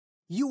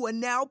You are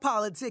now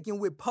politicking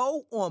with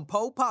Poe on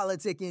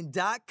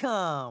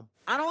PoePoliticking.com.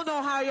 I don't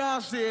know how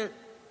y'all see it,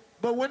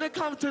 but when it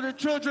comes to the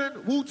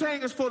children,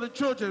 Wu-Tang is for the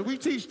children. We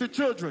teach the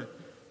children.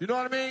 You know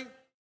what I mean?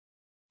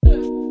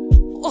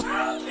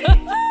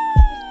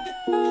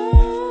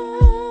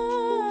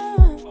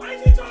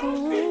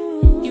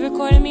 You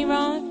recording me,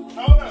 Ron?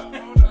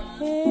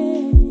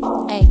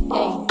 Hey,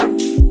 hey.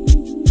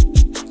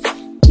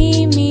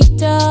 Leave me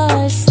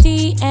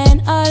dusty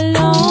and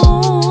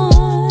alone,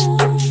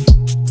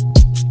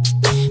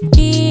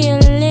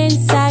 feeling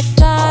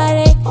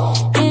psychotic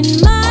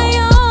in my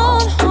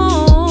own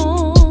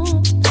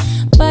home,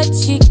 but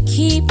you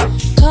keep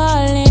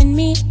calling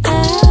me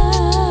out.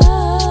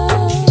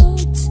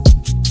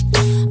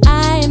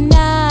 I am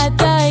not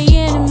the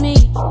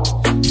enemy.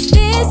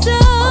 This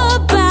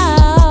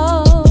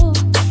about,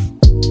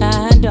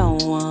 I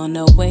don't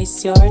wanna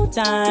waste your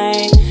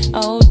time.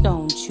 Oh,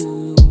 don't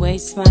you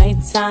waste my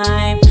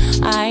time.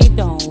 I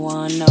don't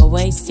wanna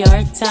waste your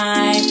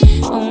time.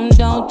 Oh,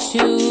 don't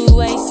you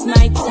waste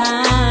my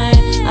time.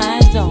 I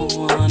don't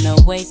wanna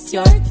waste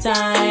your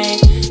time.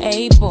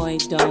 Hey boy,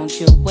 don't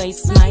you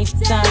waste my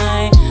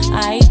time.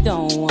 I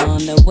don't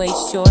wanna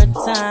waste your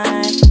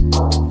time.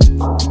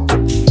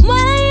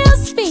 Why you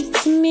speak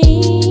to me?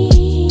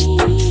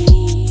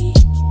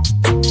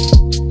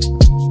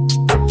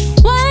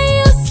 Why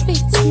you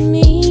speak to me?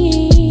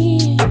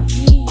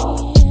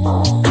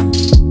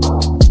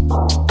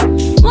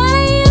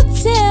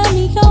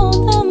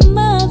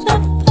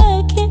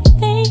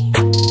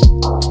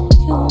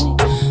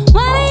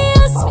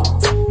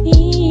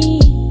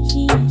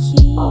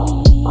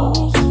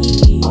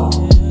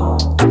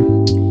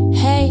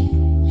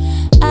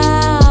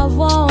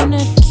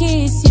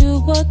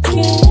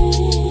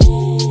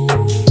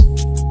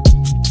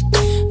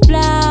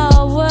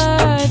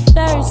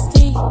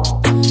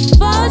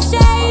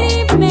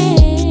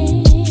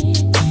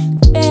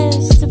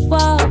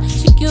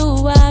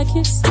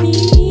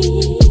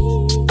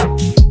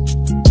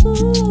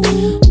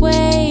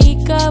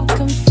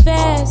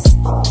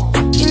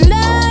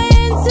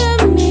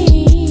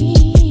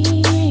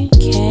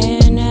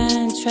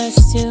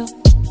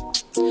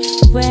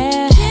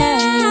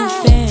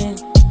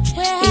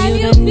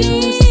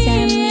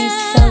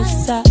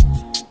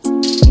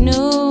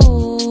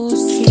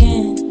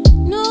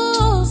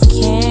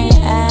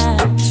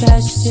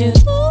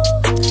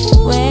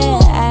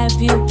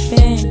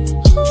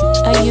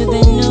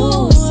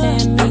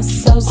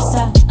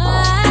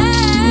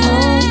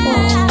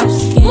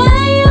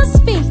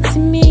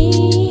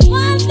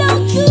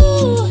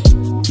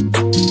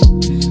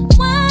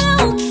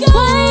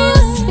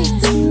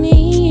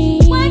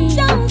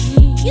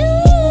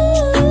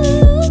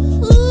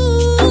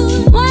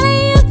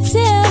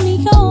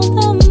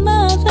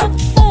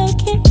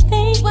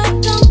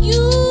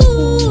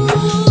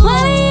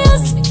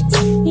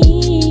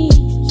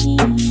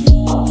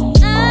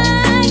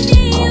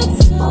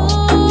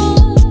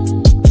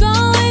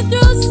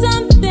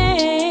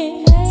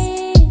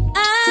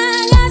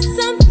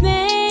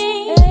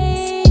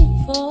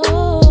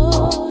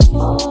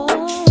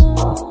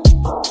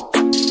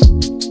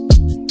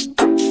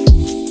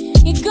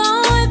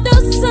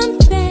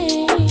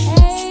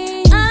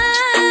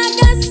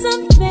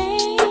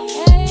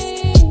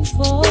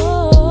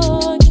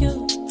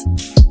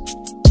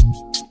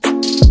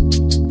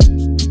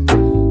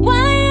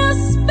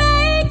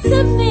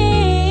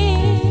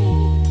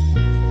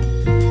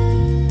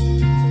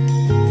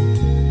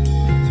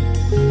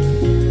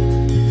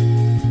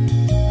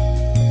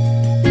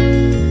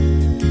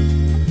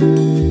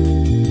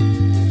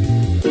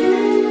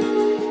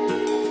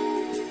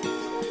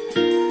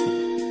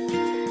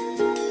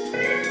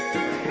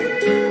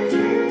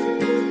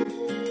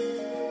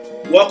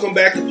 Welcome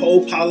back to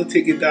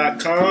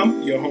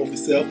PoePoliticking.com, your home for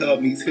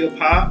self-help meets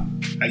hip-hop.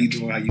 How you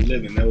doing? How you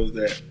living? That was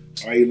that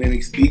R.A.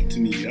 Lennox Speak to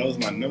Me. That was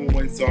my number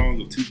one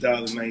song of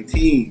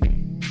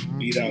 2019.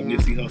 Beat out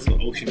Nipsey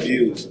Hussle, Ocean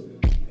Views.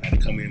 I had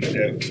to come in with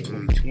that for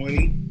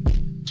 2020.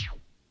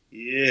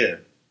 Yeah.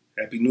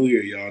 Happy New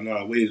Year, y'all. Know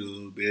I waited a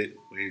little bit.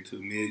 Waited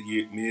till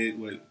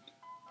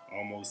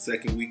almost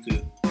third week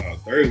of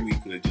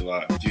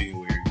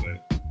January.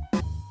 But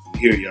I'm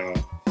here, y'all.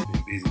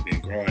 Been busy,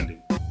 been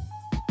grinding.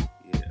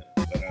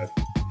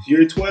 It's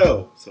year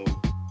 12, so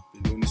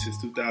been doing this since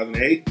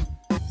 2008.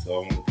 So I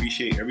want to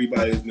appreciate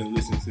everybody that's been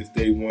listening since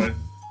day one.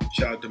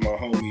 Shout out to my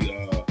homie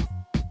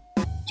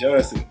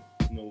Johnson.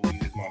 You know,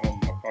 he's my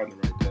homie, my partner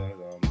right there.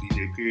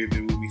 DJ Period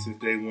been with me since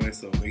day one,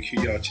 so make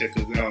sure y'all check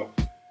us out.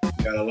 We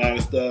got a lot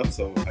of stuff,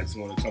 so I just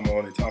want to come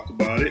on and talk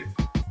about it.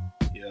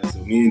 Yeah, so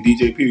me and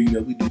DJ Period, you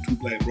know, we do Two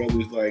Black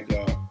Brothers. Like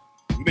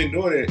we've been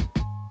doing it.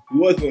 We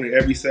was doing it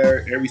every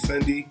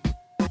Sunday,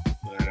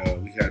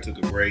 but we had took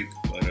a break.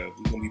 But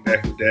we're gonna be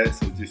back with that,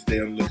 so just stay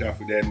on the lookout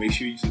for that. Make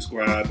sure you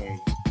subscribe on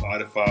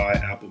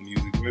Spotify, Apple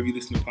Music, wherever you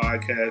listen to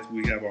podcasts.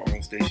 We have our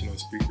own station on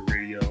Spreaker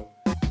Radio.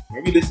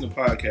 Wherever you listen to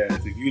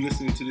podcasts, if you're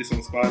listening to this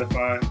on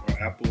Spotify or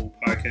Apple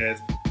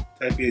Podcasts,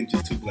 type in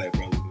just Two Black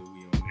Brothers and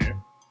we on there.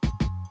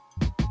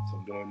 So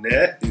I'm doing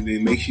that, and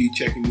then make sure you're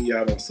checking me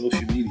out on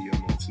social media.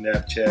 I'm on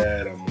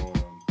Snapchat, I'm on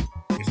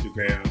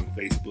Instagram,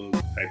 Facebook,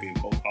 type in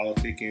Pope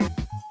Politicking,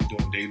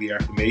 doing daily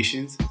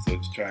affirmations. So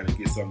just trying to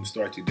get something to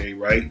start your day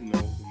right, for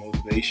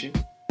motivation.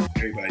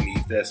 Everybody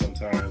needs that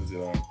sometimes.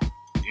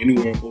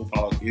 Anywhere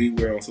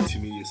on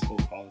social media is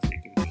Pope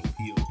Politicking. So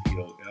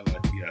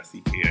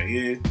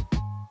POPOLITICKIN.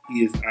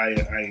 He is I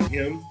and I am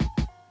him.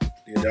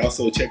 And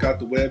also check out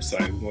the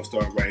website. We're going to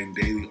start writing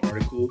daily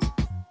articles.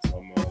 So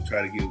I'm going to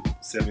try to give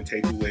 7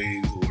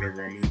 takeaways or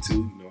whatever I'm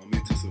into. I'm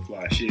into some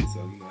fly shit.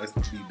 So, that's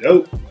going to be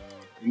dope.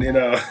 And then,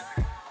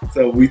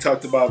 so we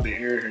talked about the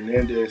Aaron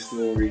Hernandez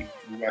story.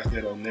 We watched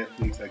that on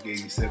Netflix. I gave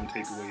you 7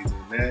 takeaways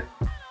on that.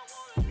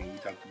 And then we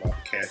talked about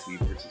the Cassidy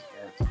versus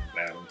Arts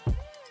battle.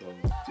 So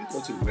just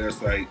go to the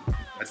website.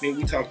 I think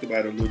we talked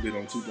about it a little bit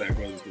on Two Black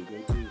Brothers, but go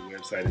to the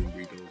website and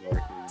read those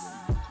articles and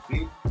what you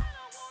think.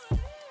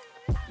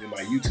 Then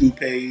my YouTube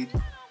page,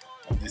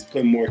 I'm just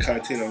putting more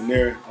content on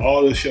there.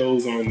 All the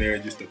shows on there,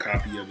 just a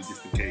copy of it,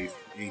 just in case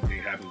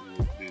anything happens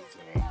with this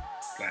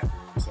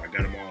platform. So I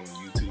got them all on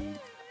YouTube.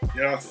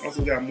 Then I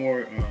also got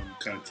more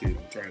content.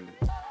 I'm trying to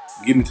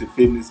get into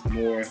fitness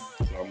more,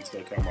 so I'm gonna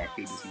start talking about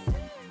fitness more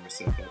and more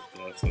self-help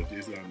stuff. So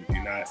just if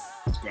you're not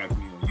subscribed to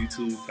me on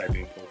YouTube, type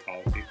in Pope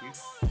Politicking.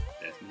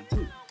 That's me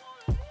too.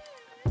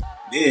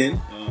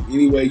 Then,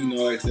 anyway,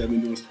 like I said, I've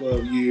been doing this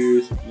 12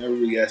 years. Never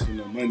really asked for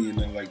no money and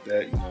nothing like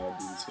that. I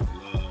do this for the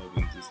love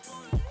and just,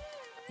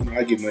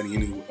 I get money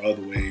any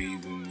other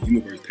ways, and the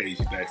universe pays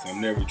you back. So I'm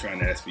never trying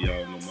to ask for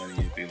y'all no money or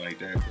anything like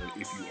that. But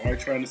if you are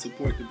trying to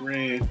support the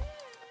brand,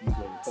 you can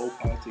go to Pope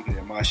Politicking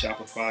at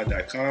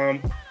myshopify.com.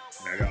 And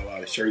I got a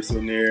lot of shirts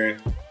on there.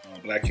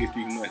 Black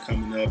History Month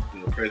coming up,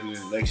 the president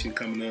election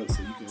coming up,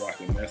 so you can rock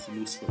a Mansa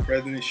Musa for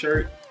President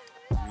shirt.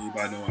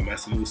 Anybody know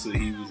Mansa Musa?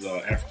 He was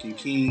African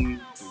king,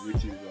 the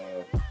richest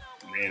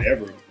man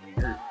ever on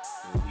earth.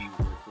 And he was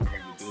worth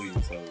 $400 billion,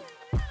 so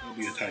it'll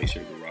be a tight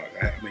shirt to rock.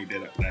 I made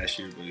that up last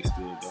year, but it's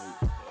still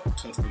dope.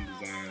 Custom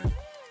design.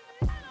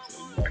 So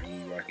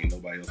you rocking.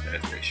 Nobody else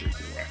has that shirt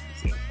to rock.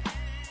 So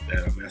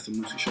that Mansa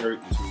Musa shirt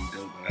is really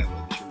dope. I have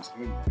other shirts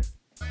on there.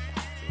 So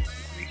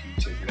make sure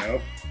you check it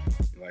out.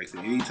 Like I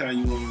said, anytime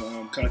you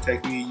want to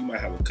contact me, you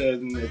might have a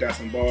cousin that got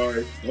some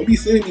bars. Don't be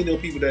sending me no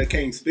people that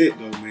can't spit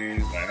though,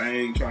 man. Like I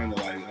ain't trying to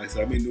like I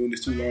said, I've been doing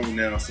this too long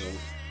now, so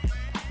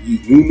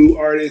these new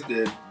artists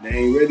that they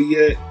ain't ready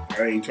yet,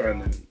 I ain't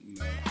trying to,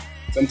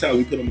 sometimes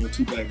we put them on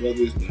Two Black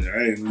Brothers, but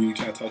I ain't really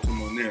trying to talk to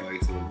them on there.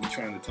 Like I said, we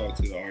trying to talk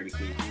to the artists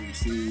that's really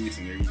serious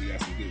and they really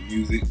got some good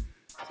music.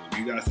 So if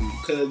you got some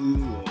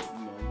cousins or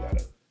you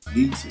got a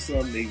niece or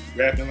something, they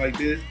rapping like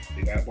this,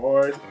 they got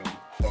bars.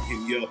 Hit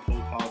me up,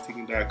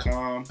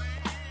 popepoliticking.com,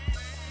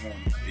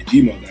 at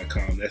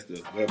gmail.com. That's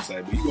the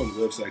website. But you go on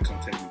the website,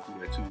 contact me through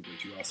that too.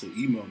 But you also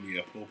email me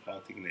at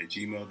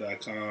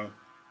popepoliticking@gmail.com.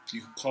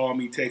 You can call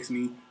me, text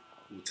me.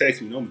 Well,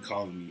 text me, don't be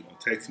calling me.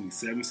 Text me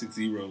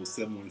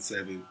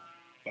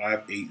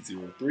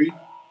 760-717-5803.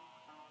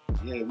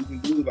 Yeah, we can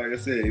do it, like I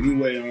said.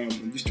 Anyway,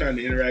 I'm just trying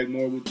to interact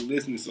more with the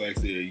listeners. So like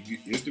I said,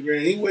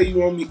 Instagram, any way you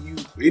want me,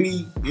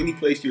 any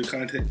place you're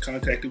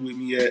contacted with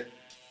me at,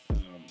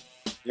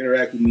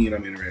 interact with me and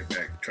I'm interact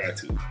back. Try to.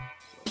 So,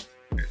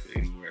 like I said,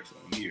 anywhere. So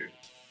I'm here.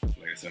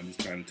 Like I said, I'm just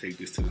trying to take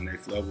this to the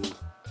next level.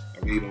 I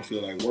really don't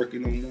feel like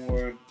working no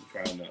more. I'm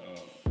trying to,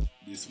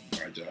 this is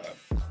my job.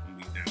 I'm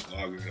being a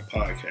blogger and a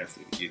podcaster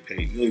and get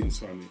paid millions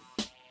from it.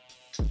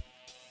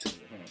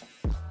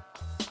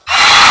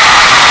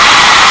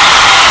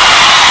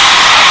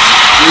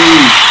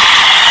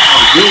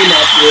 Dream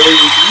out there.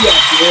 We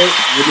out there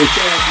with the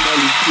South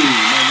 92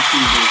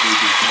 birthday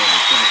this time.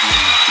 South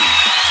 92.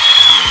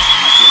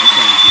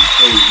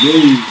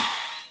 Millions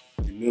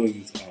and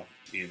millions off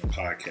being a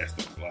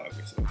podcaster and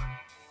blogger. So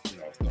it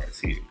all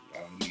starts here.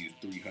 All I need is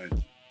 300.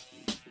 You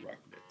can rock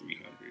with that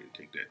 300 and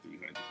take that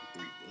 300 to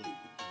 3 billion.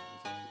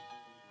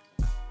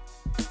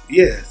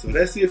 Yeah, so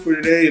that's it for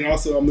today. And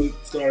also I'm gonna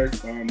start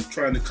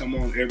trying to come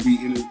on every.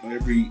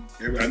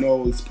 I know I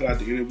always put out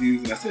the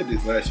interviews, and I said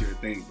this last year, I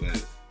think,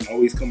 but I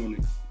always come on.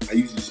 I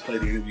usually just play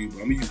the interview,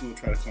 but I'm just gonna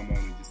try to come on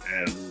and just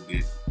add a little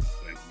bit,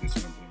 like this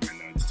one I'm doing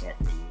right now, just talk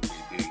for a little bit,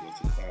 then go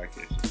to the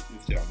podcast.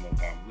 Just y'all know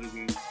how I'm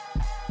living.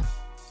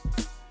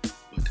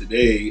 But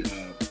today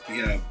we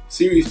have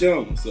Serious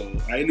Jones. So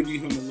I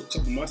interviewed him a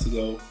couple months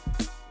ago.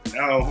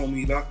 Now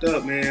homie locked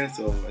up, man.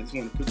 So I just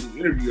want to put this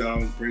interview out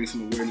and bring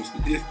some awareness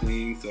to his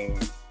thing. So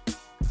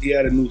he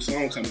had a new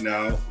song coming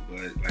out,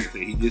 but like I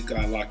said, he just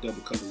got locked up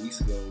a couple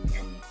weeks ago.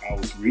 I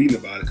was reading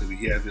about it because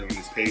he has it on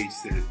his page. It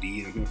said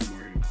DM him for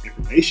more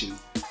information.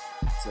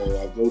 So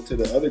I go to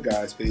the other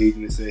guy's page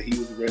and it said he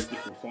was arrested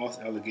for false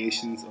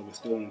allegations of a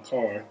stolen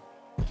car.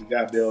 He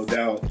got bailed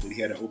out, but he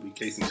had an open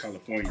case in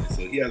California.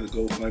 So he has a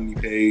GoFundMe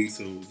page.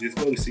 So just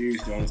go to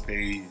Serious Jones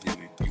page, and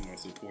if you want to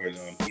support,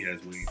 he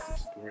has ways to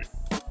support.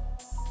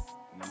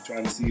 And I'm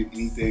trying to see if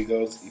anything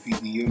else, if he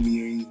DM'd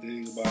me or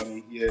anything about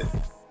him yet.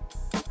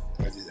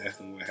 I just asked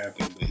him what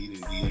happened, but he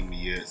didn't DM me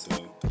yet. So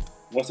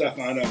once I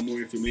find out more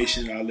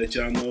information, I'll let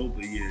y'all know.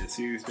 But yeah,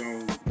 Serious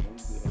Jones,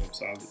 he's a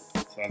solid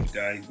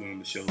guy. He's been on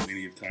the show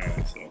many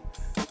times, so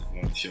just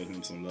wanted to show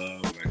him some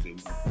love. Like I said, we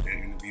put that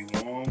interview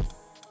on,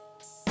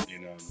 and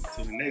And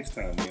until the next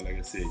time, man, like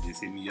I said,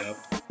 just hit me up,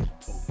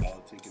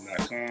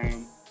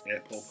 popoliticking.com,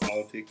 at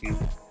popoliticking.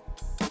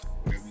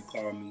 Wherever you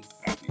call me,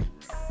 I'll be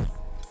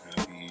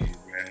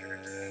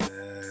around.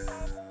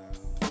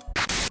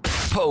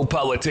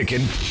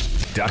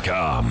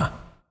 popoliticking.com.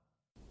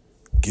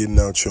 Getting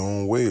out your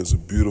own way is a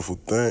beautiful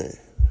thing,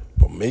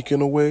 but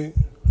making a way,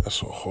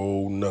 that's a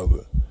whole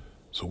nother.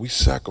 So we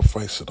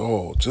sacrifice it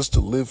all just to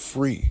live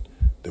free,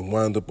 then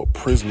wind up a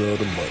prisoner of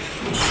the money.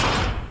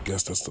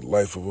 Guess that's the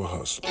life of a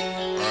hustler.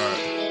 Alright.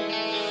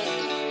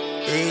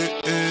 You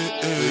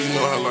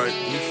know how like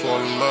we fall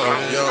in love,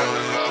 yo.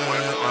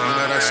 You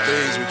know that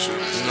stays with you,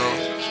 you know.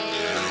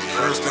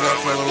 First thing I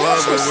fell in love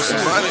with was some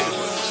money,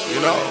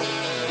 you know.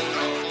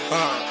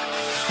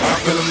 I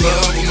fell in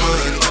love with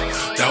money.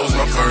 That was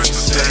my first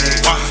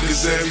mistake.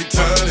 Cause every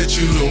time that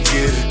you don't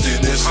get it,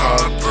 then it's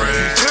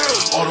heartbreak.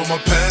 Although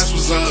my past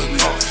was ugly,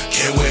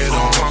 can't wear it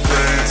on my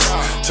face.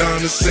 Time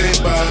to say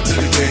bye to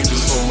the game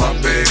just for my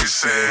baby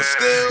sake.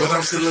 But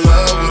I'm still in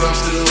love, but I'm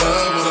still in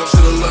love, but I'm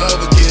still in love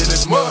again,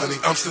 it's money.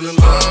 I'm still in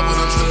love, but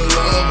I'm still in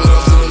love, but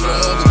I'm still in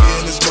love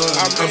again, it's money.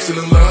 I'm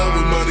still in love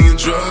with money and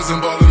drugs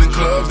and ballin' in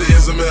clubs, the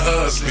ism and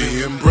hustling.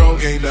 Being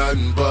broke ain't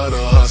nothing but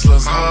a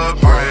hustler's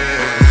heartbreak.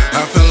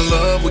 I fell in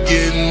love with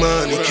getting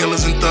money,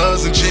 killers and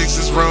thugs and chicks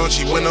is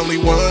raunchy. When only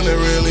one that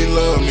really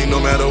loved me, no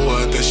matter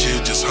what, that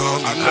shit just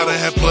hung me. I done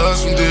had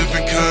plugs from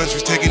different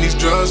countries, taking these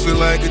drugs feel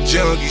like a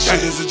junkie.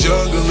 Shit is a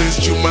jungle, it's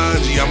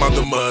Jumanji. I'm out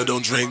the mud,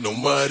 don't drink no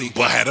muddy.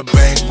 But I had a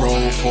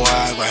bankroll before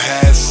I ever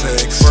had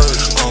sex.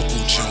 Uncle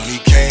Jimmy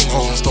came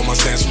home, stole my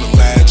stats from the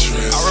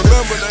mattress. I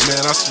remember that.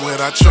 Man, I swear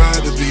I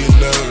tried to be a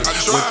nerd.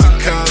 Went to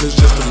college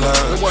just to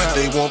learn.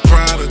 They want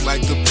product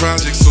like the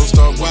project, so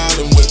start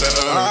wildin' with the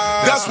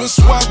herb. That's when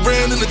SWAT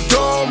ran in the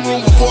dorm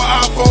room before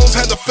iPhones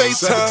had the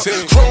FaceTime.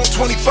 Chrome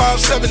 25,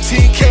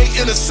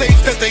 17K in a safe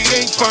that they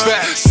ain't find.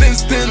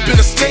 Since then, been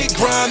a skate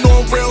grind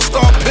on rail,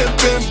 start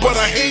pimping, but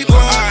I hate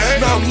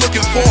lying. Now I'm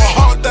looking for a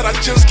heart that I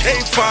just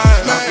can't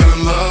find. I fell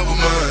in love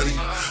with money.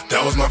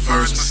 That was my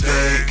first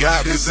mistake.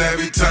 Cause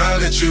every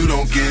time that you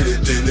don't get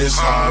it, then it's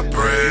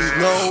heartbreak.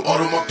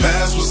 Although my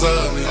past was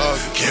ugly,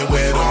 can't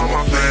wear it on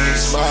my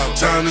face.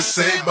 Time to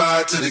say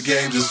bye to the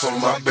game just for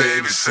my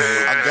baby's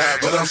sake.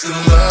 But I'm still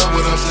in love,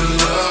 but I'm still in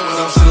love, but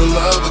I'm still in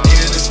love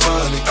again, it's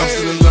money. I'm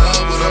still in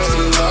love, but I'm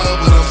still in love,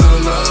 but I'm still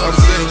in love, I'm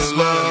still in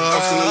love.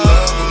 I'm still in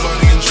love with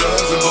money and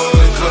drugs and ballin'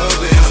 in clubs,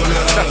 the ism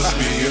and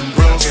hustling. Being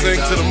broke,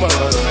 sing to the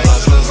mother,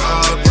 hustler's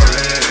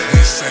heartbreak.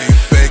 They say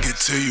fake it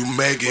till you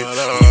make it. When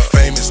you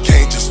famous,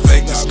 can't just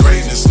fake this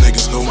greatness.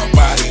 Niggas know my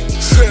body,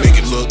 make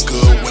it look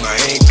good when I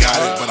ain't got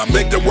it, but I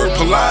make that word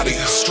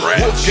Pilates.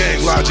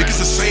 Wolfgang logic, it's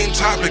the same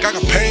topic. I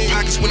got pain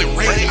pockets when it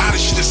rain. Out of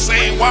shit the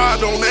same. Why I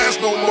don't ask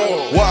no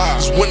more? Why?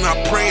 Cause when I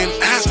pray and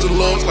ask the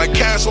Lord, like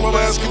cash all I'm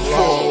asking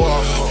for.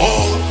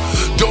 Oh,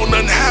 don't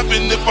nothing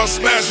happen if I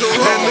smash her.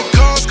 And the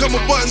cars come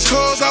with buttons,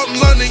 cars out in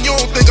London. You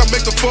don't think I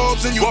make the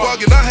Forbes and you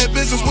bugging. I had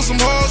business with some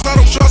hoes. I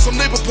don't trust some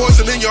neighbor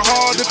poison in your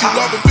heart. If you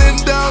love it, been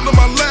down to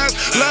my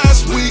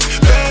last week,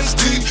 bands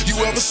deep.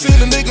 You ever seen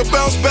a nigga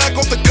bounce back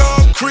off the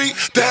concrete?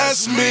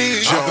 That's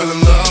me. I fell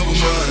in love with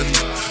money.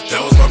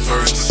 That was my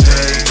first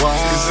mistake.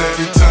 Cause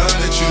every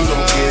time that you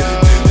don't get it,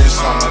 then it's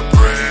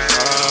heartbreak.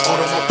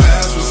 Although my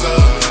past was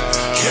ugly,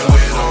 can't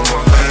wear it on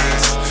my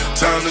face.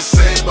 Time to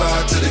say bye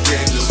to the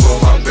game just for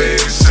my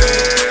baby's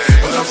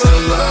sake. But I'm still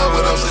in love,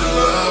 but I'm still in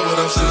love, but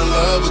I'm still in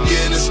love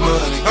again, it's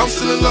money. I'm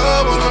still in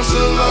love, but I'm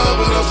still in love,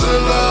 but I'm still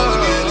in love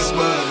again, it's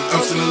money.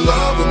 I'm still in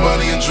love with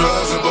money and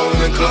drugs and ballin'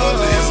 in clubs,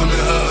 the ism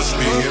and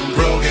hustling. Being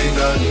broke ain't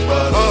nothing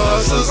but a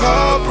hustler's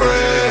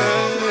heartbreak.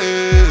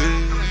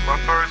 My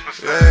first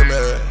mistake. Yeah,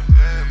 man.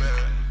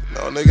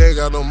 No, nigga ain't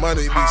got no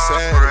money, he be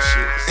sad and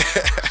shit.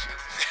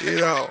 You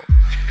know.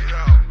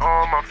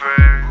 On my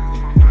face.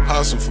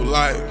 Hustle for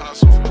life.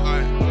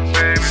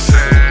 Baby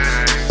say.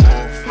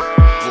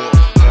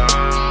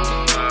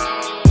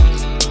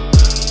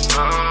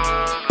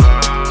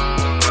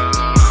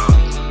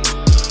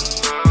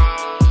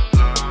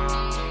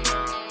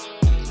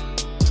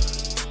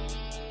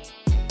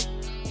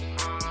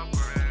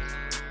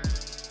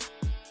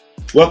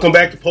 Welcome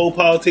back to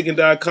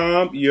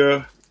polepoliticking.com,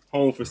 your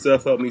home for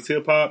self-help meets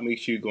hip-hop. Make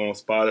sure you go on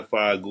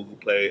Spotify, Google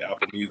Play,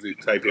 Apple Music,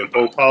 type in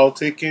Pole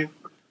Politicking.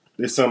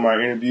 This is some of our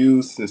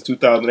interviews since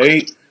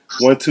 2008.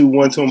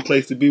 1-2-1-2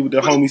 place to be with the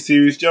homie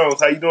Serious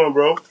Jones. How you doing,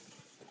 bro?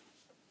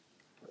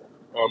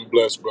 I'm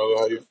blessed, brother.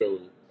 How you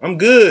feeling? I'm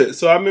good.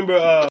 So I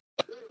remember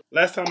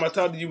last time I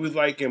talked to you was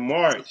like in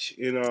March,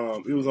 and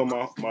it was on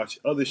my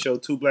other show,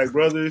 Two Black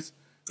Brothers,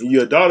 and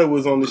your daughter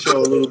was on the show a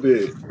little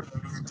bit.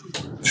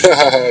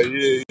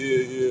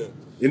 Yeah.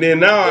 And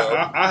then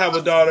now I have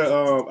a daughter.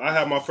 I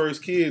have my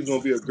first kid. It's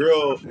gonna be a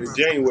girl in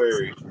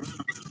January.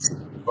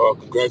 Oh,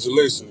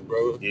 congratulations,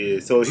 brother. Yeah,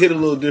 so it hit a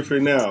little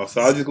different now. So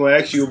I was just gonna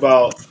ask you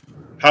about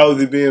how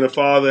is it being a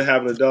father,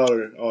 having a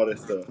daughter, all that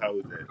stuff. How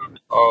was that?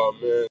 Oh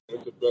man,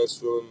 it's the best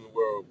feeling in the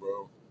world,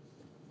 bro.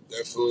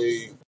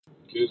 Definitely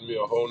gives me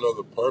a whole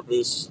nother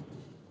purpose.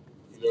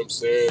 You know what I'm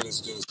saying?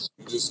 It's just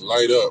you just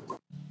light up,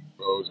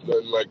 bro. It's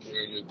nothing like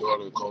hearing your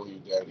daughter calling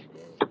you daddy,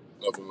 man.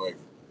 Nothing like it.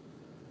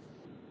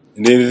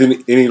 And then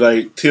is any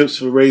like tips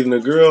for raising a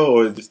girl,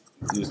 or just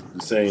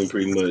the same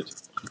pretty much?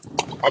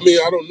 I mean,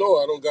 I don't know.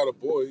 I don't got a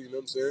boy, you know what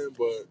I'm saying?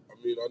 But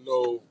I mean, I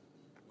know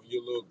when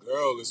you're a little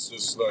girl, it's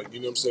just like, you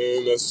know what I'm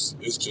saying?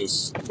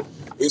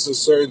 It's a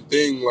certain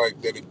thing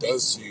like that it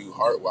does to you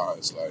heart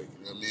wise. Like,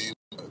 you know what I mean?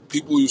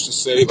 People used to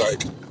say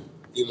like,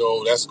 you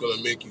know, that's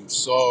gonna make you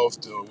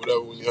soft or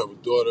whatever when you have a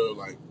daughter.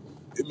 Like,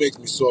 it makes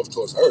me soft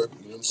towards her,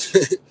 you know what I'm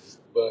saying?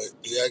 But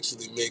it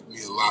actually make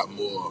me a lot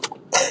more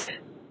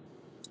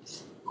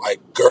like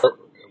girl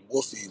and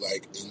woofy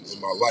like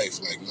in my life,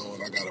 like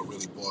knowing I gotta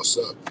really boss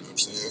up, you know what I'm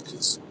saying?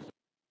 Cause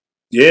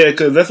Yeah,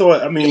 because that's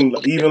what I mean.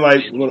 Even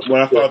like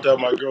when I found out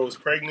my girl was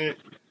pregnant,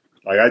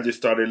 like I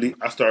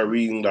started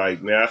reading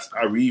like man,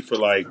 I read for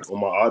like on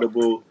my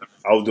Audible.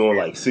 I was doing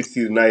like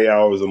 60 to 90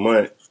 hours a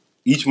month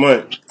each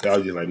month. I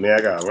was just like, man,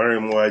 I gotta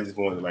learn more. I just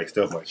wanted to like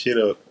step my shit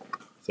up,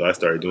 so I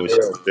started doing shit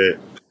yeah. like that.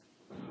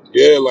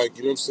 Yeah, like,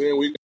 you know what I'm saying?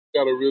 We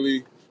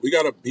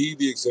gotta be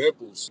the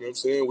examples, you know what I'm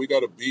saying? We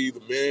gotta be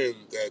the man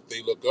that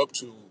they look up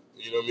to,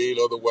 you know what I mean?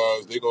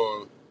 Otherwise, they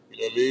gonna, you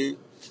know what I mean?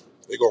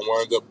 They gonna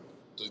wind up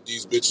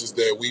these bitches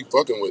that we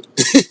fucking with.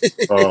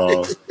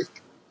 Uh,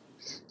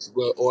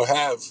 But, or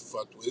have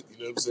fucked with, you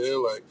know what I'm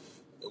saying? Like,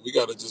 we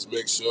gotta just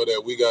make sure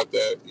that we got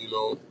that, you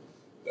know,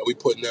 that we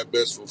putting that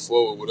best foot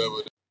forward, whatever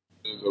it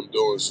is I'm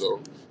doing.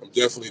 So I'm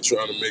definitely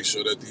trying to make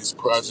sure that these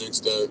projects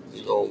that,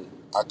 you know,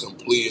 I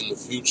complete in the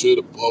future,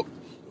 the book,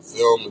 the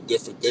film, the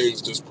different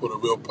things, just put a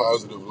real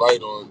positive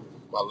light on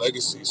my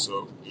legacy.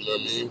 So, you know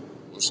what I mean?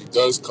 When she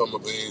does come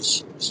of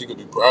age, she could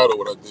be proud of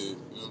what I did. You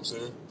know what I'm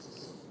saying?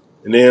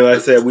 and then like I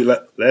said, we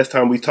last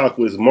time we talked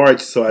was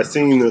March, so I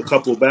seen a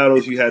couple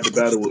battles. You had the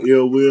battle with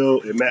Ill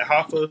Will and Matt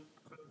Hoffa.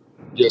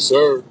 Yes,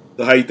 sir.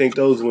 So how you think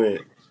those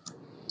went?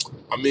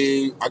 I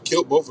mean, I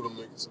killed both of them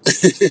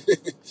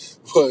niggas.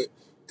 But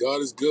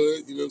God is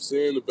good, you know what I'm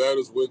saying? The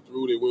battles went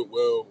through, they went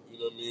well. You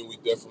know what I mean? We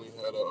definitely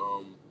had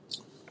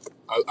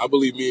I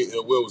believe me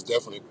and Will was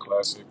definitely a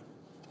classic.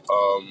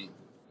 Um,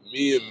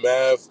 Me and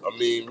Mav, I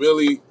mean,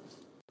 really,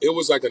 it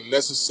was like a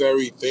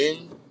necessary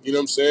thing. You know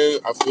what I'm saying?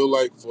 I feel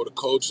like for the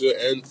culture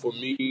and for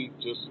me,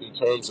 just in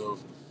terms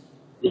of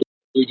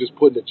really just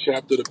putting a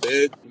chapter to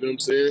bed. You know what I'm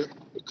saying?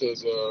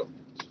 Because a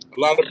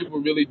lot of people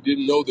really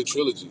didn't know the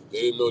trilogy.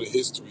 They didn't know the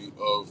history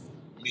of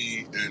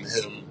me and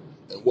him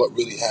and what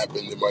really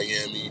happened in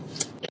Miami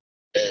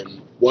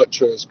and what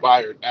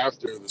transpired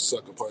after the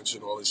sucker punch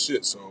and all this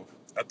shit. So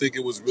I think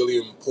it was really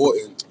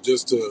important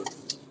just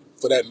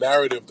for that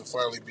narrative to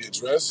finally be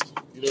addressed.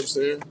 You know what I'm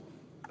saying?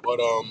 But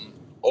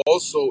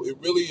also it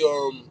really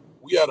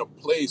we had a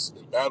place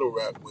in battle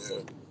rap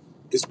where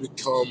it's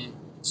become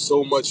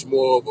so much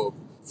more of a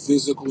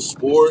physical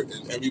sport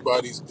and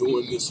everybody's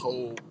doing this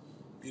whole,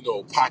 you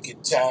know,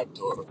 pocket tapped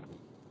or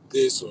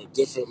this or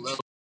different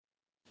levels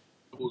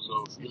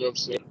of, you know what I'm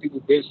saying? People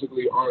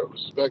basically aren't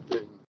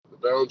respecting the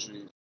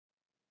boundaries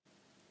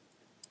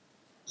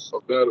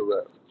of battle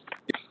rap.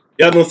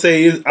 Y'all gonna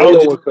say is I Hold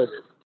was on just one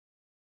second.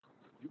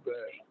 You bad.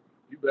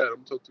 You bad. I'm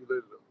gonna talk to you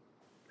later though.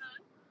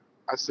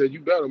 I said you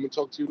bad. I'm gonna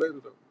talk to you later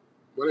though.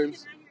 My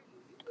name's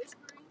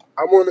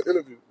I'm on the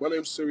interview. My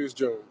name's Sirius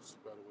Jones,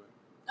 by the way.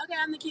 Okay,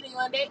 I'm Nikita. You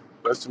want a date?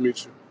 Nice to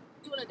meet you.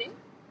 You want a date?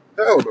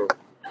 Hell no. Okay.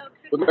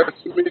 But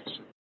nice to meet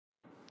you.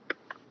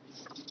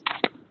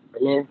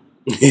 Hello?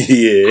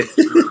 yeah.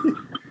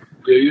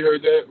 Yeah, you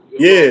heard that?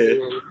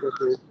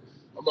 Yeah.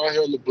 I'm out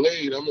here on the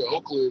blade. I'm in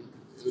Oakland.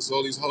 And there's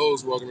all these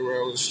hoes walking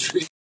around the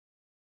street.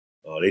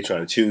 Oh, they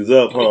trying to choose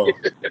up, huh?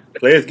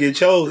 Players get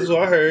chose. That's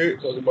what I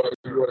heard. Talking about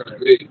you want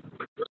a date.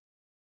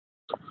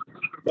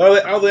 I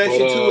was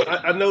actually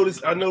But,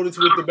 too. I noticed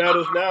with the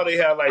battles now they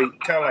have like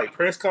kind of like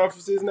press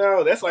conferences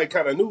now. That's like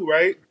kind of new,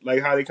 right?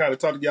 Like how they kind of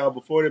talk to y'all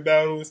before the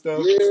battle and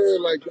stuff. yeah,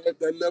 like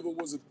that never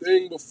was a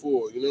thing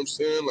before. You know what I'm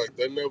saying? Like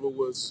that never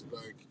was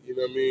like, you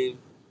know what I mean?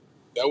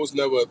 That was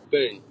never a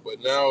thing.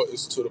 But now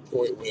it's to the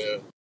point where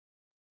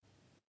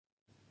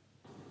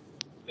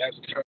that's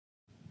kind of,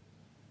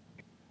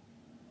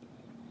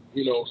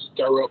 you know,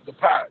 stir up the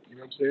pot. You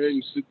know what I'm saying?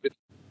 You sit there.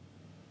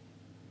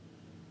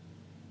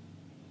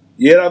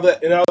 Yeah,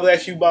 and I was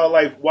asking you about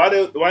like why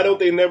don't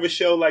they never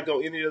show like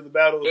on any of the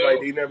battles like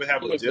they never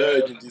have a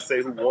judge and just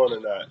say who won or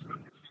not.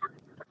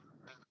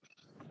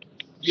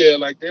 Yeah,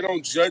 like they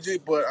don't judge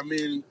it, but I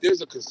mean,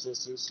 there's a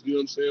consensus. You know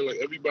what I'm saying? Like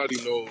everybody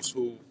knows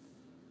who,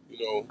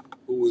 you know,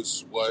 who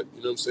is what.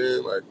 You know what I'm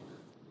saying? Like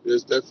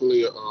there's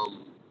definitely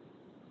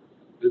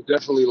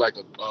like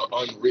a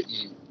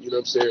unwritten, you know what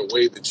I'm saying,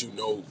 way that you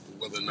know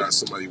whether or not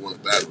somebody want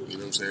to battle. You know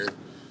what I'm saying?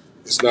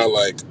 It's not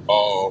like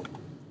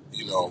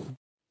you know,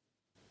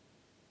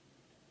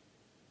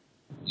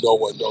 no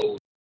one knows.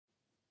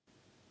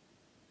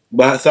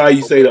 But so how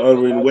you say the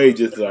unwritten way,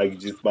 just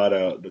by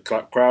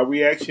the crowd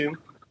reaction.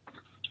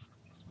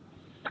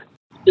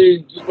 I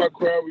mean, just by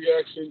crowd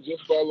reaction,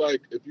 just by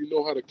like if you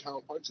know how to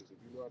count punches, if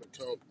you know how to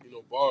count, you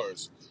know,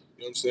 bars.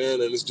 You know what I'm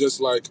saying? And it's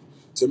just like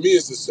to me,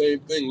 it's the same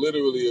thing.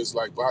 Literally, it's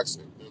like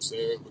boxing. You know what I'm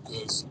saying?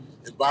 Because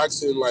in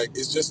boxing, like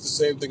it's just the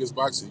same thing as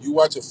boxing. You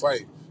watch a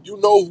fight, you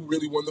know who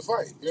really won the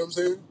fight. You know what I'm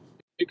saying?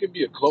 it can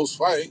be a close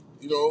fight.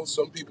 You know,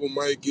 some people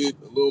might get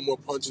a little more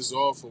punches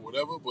off or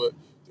whatever, but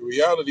the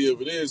reality of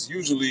it is,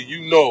 usually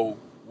you know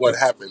what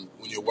happened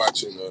when you're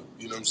watching a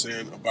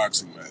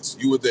boxing match.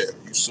 You were there.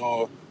 You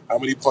saw how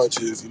many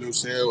punches, you know what I'm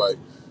saying? Like,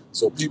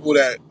 so people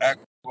that act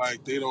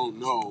like they don't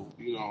know,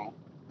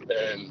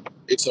 and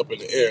it's up in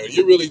the air,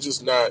 you're really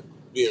just not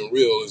being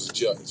real as a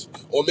judge.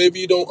 Or maybe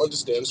you don't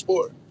understand the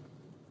sport.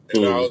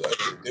 And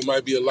there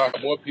might be a lot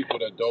more people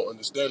that don't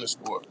understand the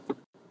sport.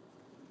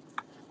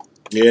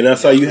 Yeah, and I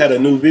saw you had a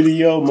new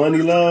video, Money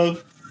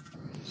Love.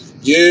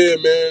 Yeah,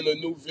 man, the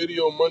new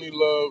video, Money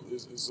Love,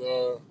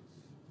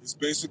 is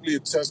basically a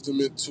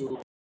testament to,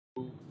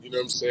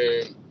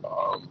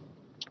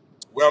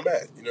 where I'm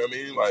at. You know what I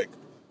mean? Like,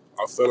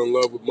 I fell in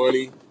love with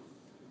money,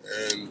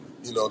 and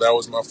that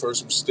was my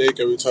first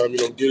mistake. Every time you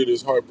don't get it,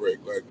 it's heartbreak.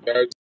 Like,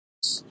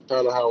 that's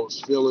kind of how I was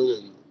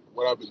feeling, and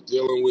what I've been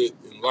dealing with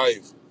in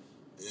life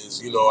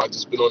is, I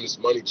just been on this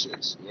money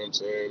chase. You know what I'm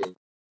saying? And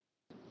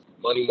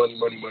money, money,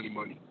 money, money,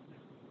 money.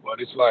 But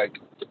it's like,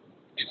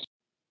 it's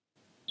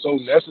so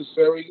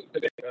necessary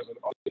as an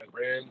artist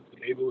brand to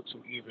be able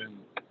to even,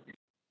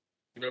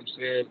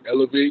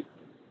 elevate,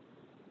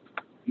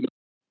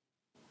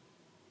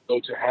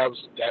 to have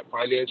that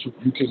financial,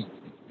 you can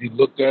be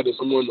looked at as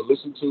someone to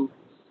listen to.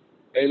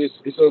 And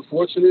it's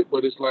unfortunate,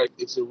 but it's like,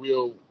 it's a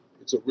real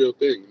thing,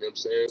 you know what I'm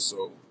saying?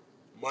 So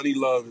money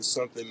love is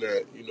something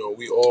that,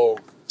 we all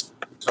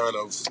kind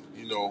of,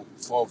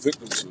 fall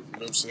victim to, you know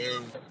what I'm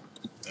saying?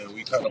 And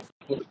we kind of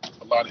put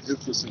a lot of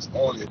emphasis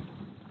on it,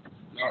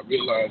 not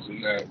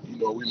realizing that,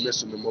 we're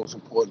missing the most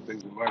important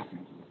things in life.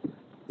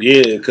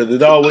 Yeah, because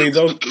it's always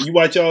on. You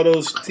watch all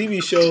those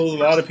TV shows. A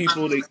lot of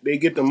people they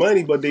get the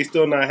money, but they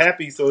still not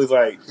happy. So it's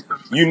like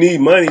you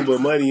need money, but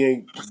money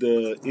ain't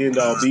the end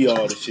all be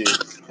all the shit.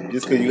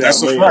 Just because you have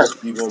That's a money,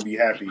 fact. you're gonna be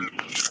happy.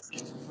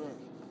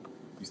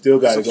 You still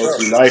got That's to a go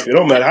through fact. life. It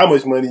don't matter how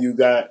much money you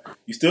got.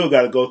 You still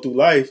got to go through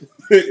life.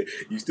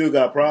 You still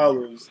got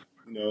problems.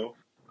 Yeah.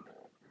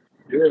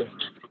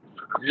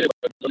 Yeah,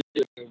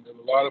 and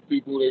a lot of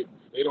people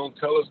they don't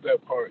tell us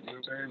that part. You know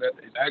what I'm saying? That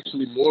it's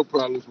actually more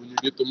problems when you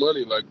get the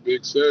money, like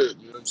Big said.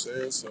 You know what I'm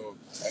saying? So,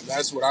 and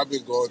that's what I've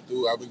been going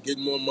through. I've been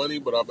getting more money,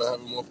 but I've been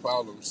having more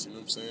problems. You know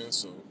what I'm saying?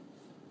 So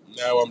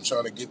now I'm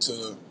trying to get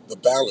to the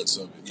balance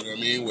of it. You know what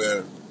I mean? Where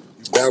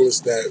you balance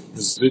that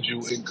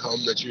residual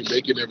income that you're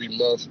making every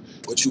month,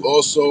 but you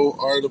also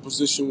are in a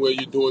position where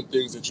you're doing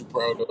things that you're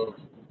proud of. You know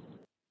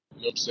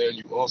what I'm saying?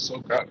 You also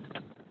got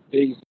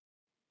things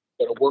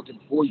that are working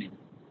for you.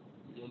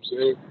 You know what I'm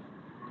saying?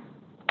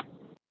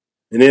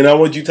 And then I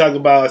want you to talk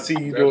about. I see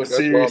you doing That's where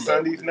Serious I'm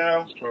at with Sundays it.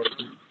 now. Just trying to,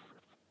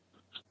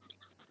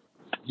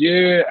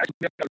 yeah,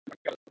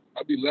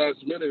 I'll be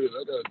last minute.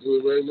 I gotta do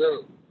it right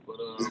now. But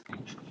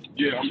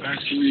yeah, I'm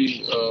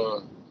actually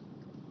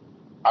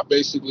I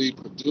basically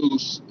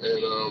produce,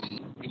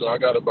 and I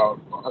got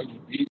about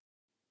 100 beats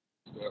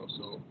now.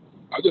 So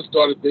I just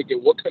started thinking,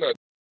 what can I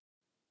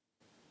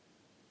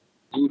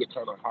do to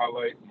kind of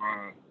highlight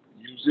my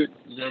music?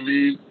 You know what I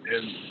mean?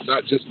 And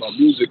not just my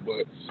music,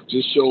 but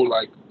just show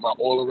like my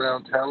all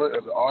around talent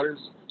as an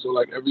artist. So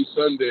like every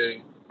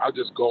Sunday, I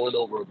just going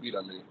over a beat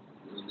I made. You know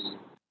what I mean?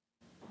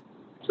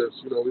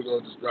 Just we're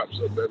gonna just drop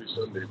something every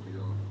Sunday for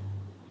y'all.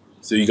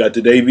 So you got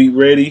today beat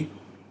ready.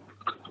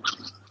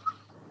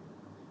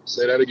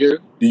 Say that again.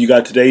 Do you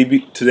got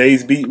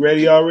today's beat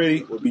ready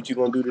already? What beat you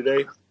gonna do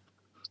today?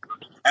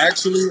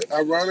 Actually,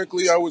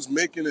 ironically, I was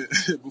making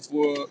it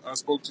before I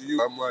spoke to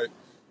you. I'm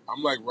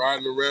like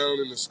riding around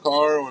in this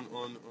car on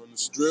the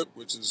strip,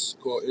 which is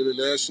called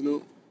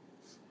International,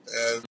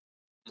 and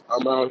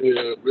I'm out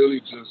here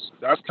really just.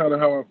 That's kind of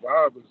how I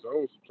vibe and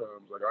zone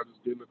sometimes. Like I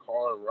just get in the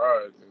car and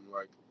ride, and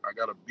like I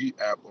got a beat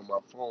app on my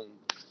phone,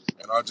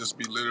 and I'll just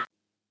be literally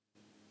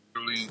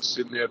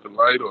sitting there at the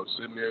light or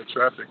sitting there in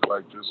traffic,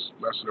 like just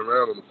messing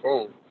around on the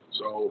phone.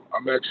 So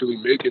I'm actually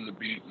making the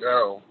beat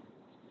now.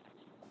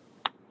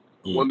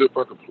 I wonder if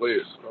I can play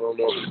it. I don't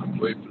know if I can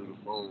play through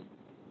the phone.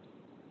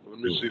 Let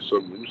me see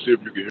something. Let me see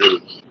if you can hear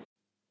it.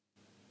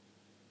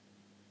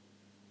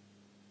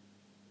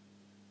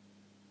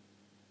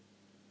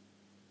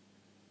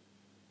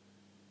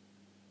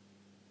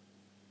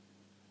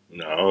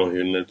 No, I don't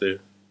hear nothing.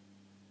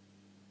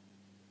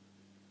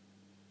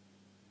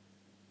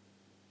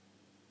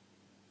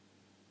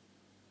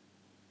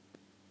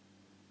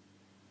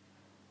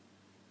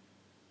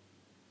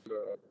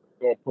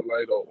 Go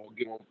polite or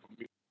get on for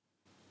me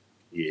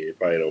Yeah, it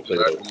probably don't play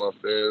tonight though. for my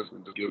fans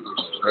and just give them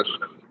some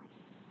suggestions.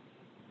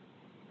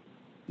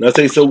 Now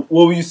say, so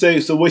what will you say?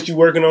 So what you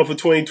working on for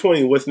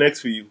 2020? What's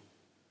next for you?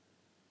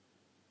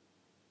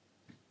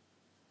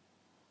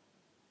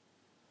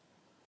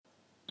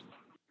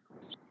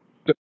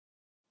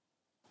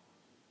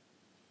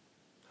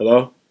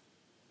 Hello?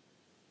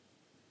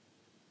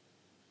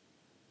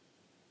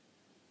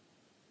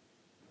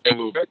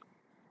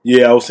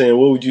 Yeah, I was saying,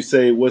 what would you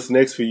say? What's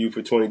next for you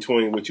for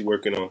 2020? What you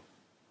working on?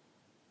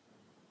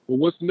 Well,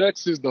 what's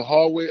next is the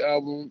Hallway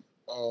album.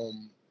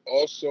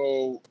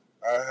 Also,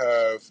 I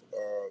have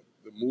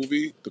the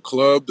movie, The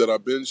Club, that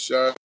I've been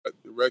shot,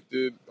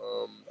 directed.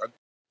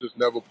 just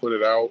never put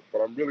it out.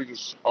 But I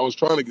was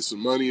trying to get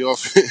some money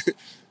off it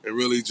and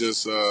really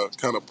just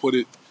kind of put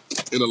it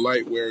in a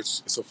light where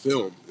it's a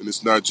film and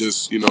it's not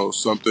just,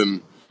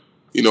 something,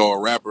 a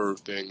rapper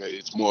thing.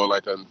 It's more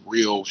like a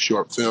real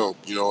short film,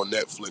 on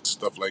Netflix,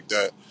 stuff like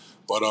that.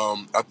 But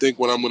I think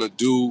what I'm going to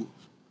do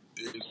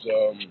is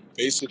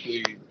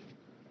basically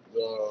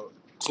the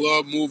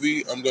club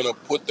movie. I'm going to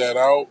put that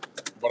out.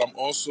 But I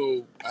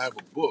have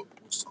a book,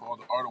 which is called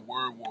The Art of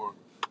Word War,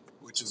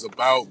 which is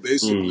about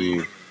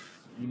basically,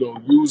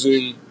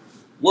 using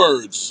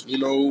words,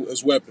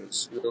 as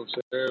weapons. You know what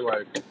I'm saying?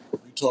 Like,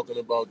 you talking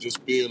about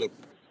just being a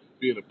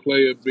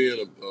player,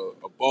 being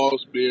a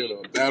boss, being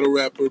a battle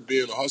rapper,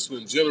 being a hustler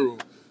in general,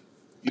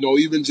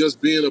 even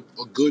just being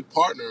a good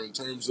partner in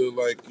terms of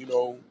like,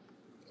 a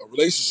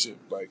relationship.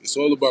 Like, it's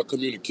all about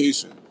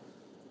communication.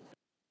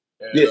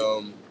 And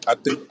Yeah, I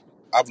think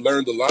I've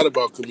learned a lot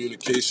about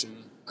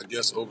communication, I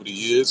guess, over the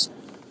years.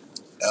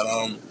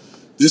 And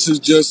this is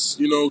just,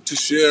 to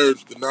share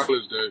the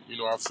knowledge that,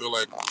 I feel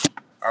like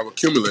I've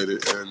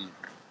accumulated and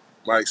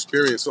my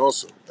experience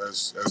also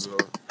as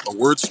a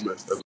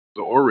wordsmith, as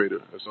an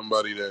orator, as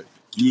somebody that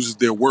uses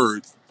their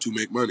word to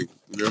make money.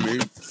 You know what I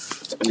mean?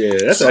 yeah.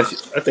 That's So,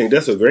 actually. I think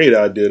that's a great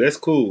idea. That's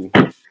cool.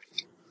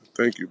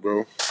 thank you,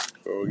 bro.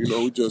 So,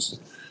 we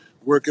just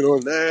working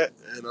on that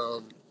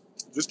and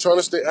just trying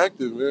to stay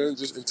active, man.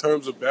 Just in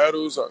terms of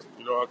battles, I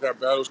got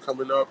battles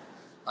coming up.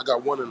 I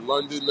got one in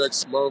London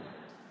next month.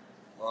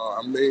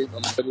 I'm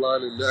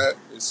headlining that.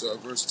 It's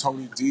versus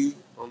Tony D.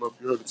 I don't know if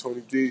you heard of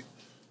Tony D,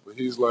 but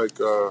he's like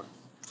a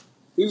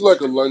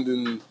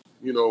London,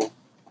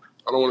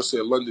 I don't want to say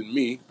a London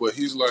me, but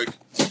he's like,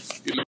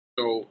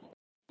 a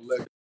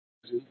legend.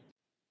 You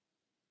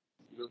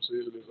know what I'm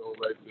saying, in his own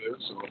right there.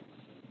 So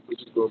we're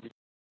just gonna be,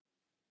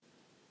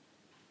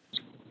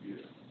 yeah.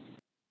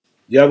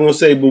 Yeah, I'm gonna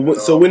say, but And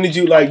so when did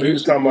you I like? You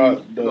was talking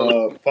basically,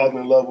 about the falling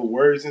in love with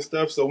words and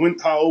stuff. So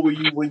how old were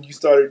you when you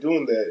started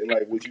doing that? And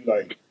like, would you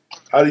like?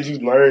 How did you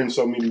learn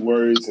so many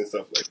words and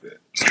stuff like that?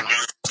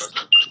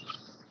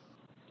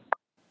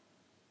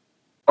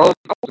 um,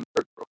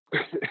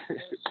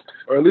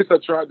 or at least I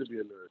tried to be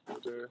a nerd. You know what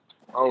I'm saying?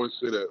 I always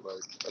say that.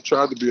 Like, I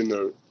tried to be a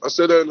nerd. I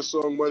said that in the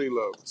song Money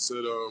Love.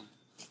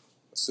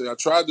 I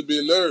tried to be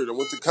a nerd. I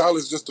went to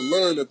college just to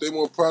learn that they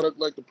want product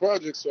like the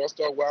project, so I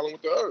started wilding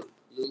with the herb.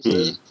 You know what I'm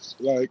saying?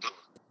 Like,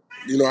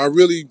 I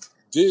really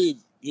did,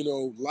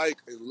 like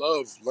and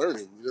love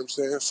learning. You know what I'm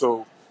saying?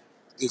 So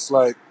it's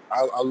like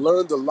I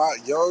learned a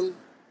lot young,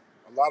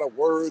 a lot of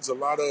words, a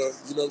lot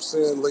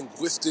of,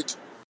 linguistic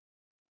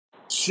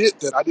shit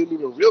that I didn't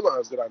even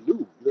realize that I knew. You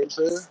know what I'm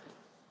saying?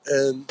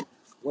 And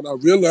what I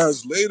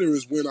realized later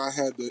is when I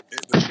had the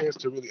chance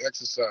to really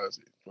exercise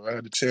it. When I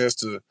had the chance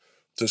to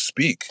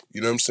speak.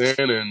 You know what I'm saying?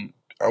 And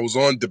I was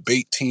on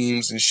debate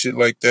teams and shit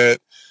like that.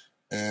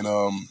 And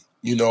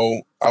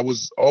I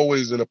was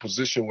always in a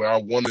position where I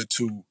wanted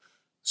to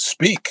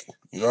speak.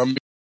 You know what I mean?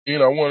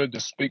 I wanted to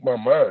speak my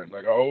mind.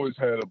 Like, I always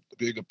had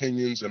big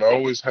opinions and I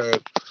always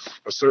had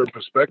a certain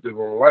perspective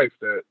on life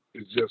that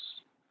is just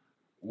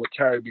what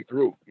carried me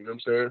through. You know what I'm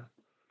saying?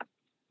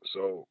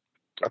 So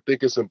I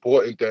think it's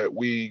important that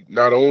we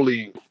not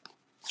only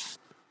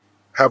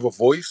have a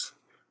voice,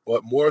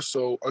 but more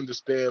so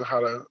understand how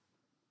to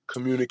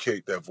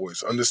communicate that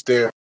voice,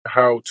 understand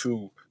how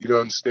to,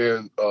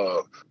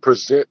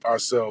 present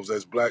ourselves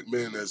as black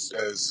men, as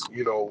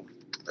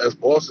as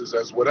bosses,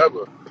 as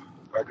whatever.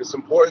 Like, it's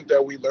important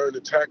that we learn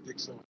the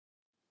tactics of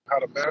how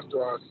to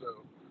master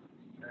ourselves.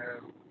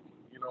 And,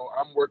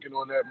 I'm working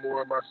on that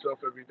more myself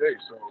every day.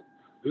 So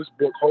this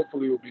book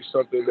hopefully will be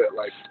something that,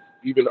 like,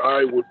 even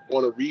I would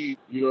want to read,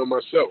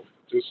 myself,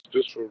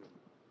 just for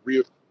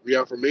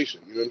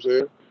reaffirmation. You know what I'm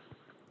saying?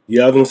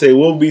 Yeah, I was gonna say,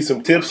 what would be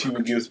some tips you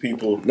would give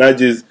people? Not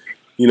just,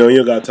 you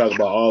don't gotta talk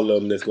about all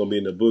of them that's gonna be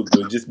in the book,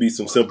 but just be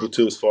some simple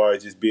tips as far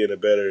as just being a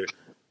better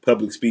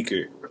public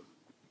speaker.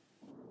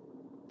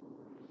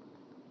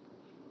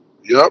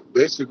 Yep,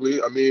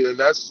 basically. I mean, and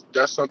that's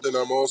something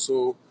I'm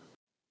also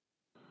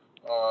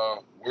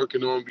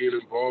working on being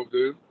involved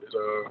in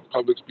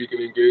public speaking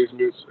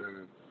engagements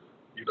and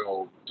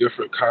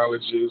different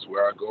colleges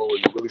where I go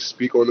and really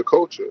speak on the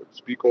culture,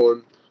 speak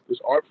on this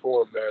art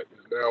form that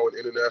is now an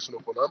international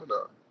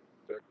phenomenon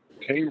that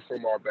came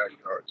from our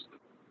backyards.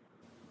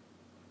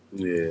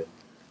 Yeah,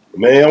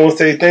 man. I want to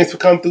say thanks for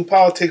coming through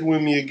politicking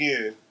with me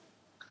again.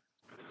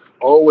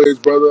 Always,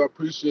 brother. I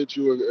appreciate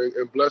you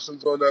and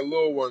blessings on that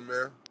little one,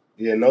 man.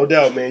 Yeah, no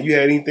doubt, man. You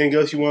had anything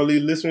else you want to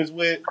leave listeners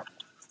with?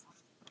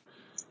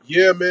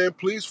 Yeah, man.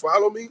 Please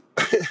follow me.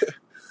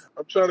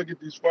 I'm trying to get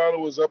these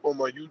followers up on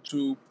my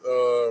YouTube.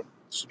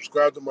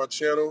 Subscribe to my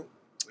channel.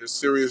 It's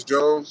Sirius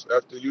Jones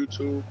after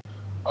YouTube.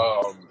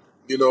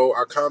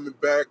 I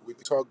comment back. We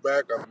can talk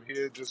back. I'm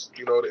here just,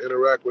 to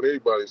interact with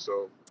anybody.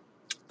 So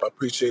I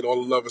appreciate all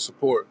the love and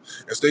support.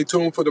 And stay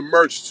tuned for the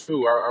merch,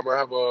 too. I'm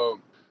going to have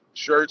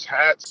shirts,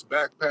 hats,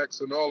 backpacks,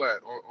 and all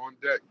that on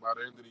deck by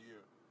the end of the year.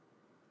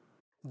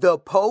 The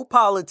Poe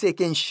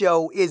Politicking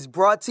Show is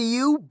brought to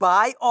you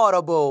by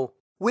Audible.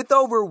 With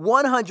over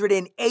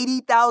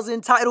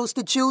 180,000 titles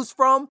to choose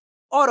from,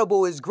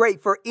 Audible is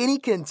great for any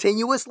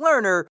continuous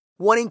learner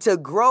wanting to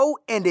grow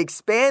and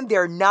expand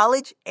their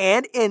knowledge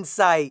and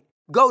insight.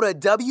 Go to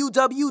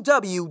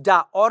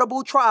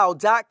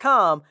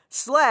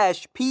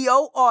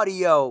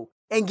www.audibletrial.com/POaudio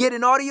and get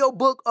an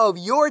audiobook of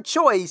your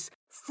choice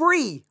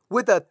free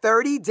with a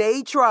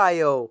 30-day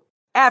trial.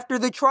 After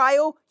the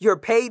trial, your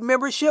paid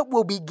membership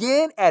will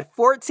begin at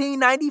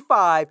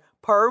 $14.95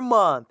 per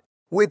month.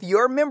 With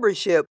your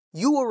membership,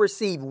 you will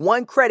receive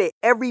 1 credit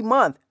every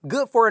month,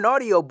 good for an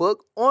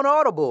audiobook on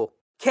Audible.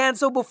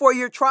 Cancel before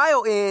your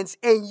trial ends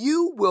and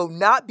you will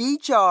not be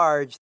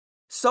charged.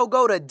 So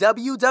go to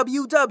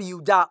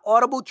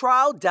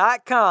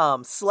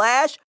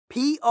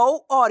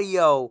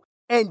www.audibletrial.com/POaudio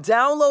and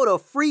download a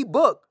free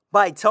book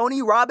by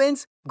Tony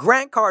Robbins,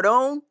 Grant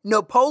Cardone,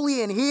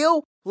 Napoleon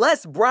Hill,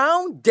 Les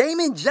Brown,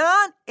 Damon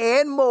John,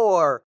 and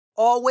more.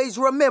 Always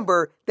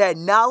remember that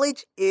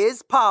knowledge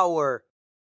is power.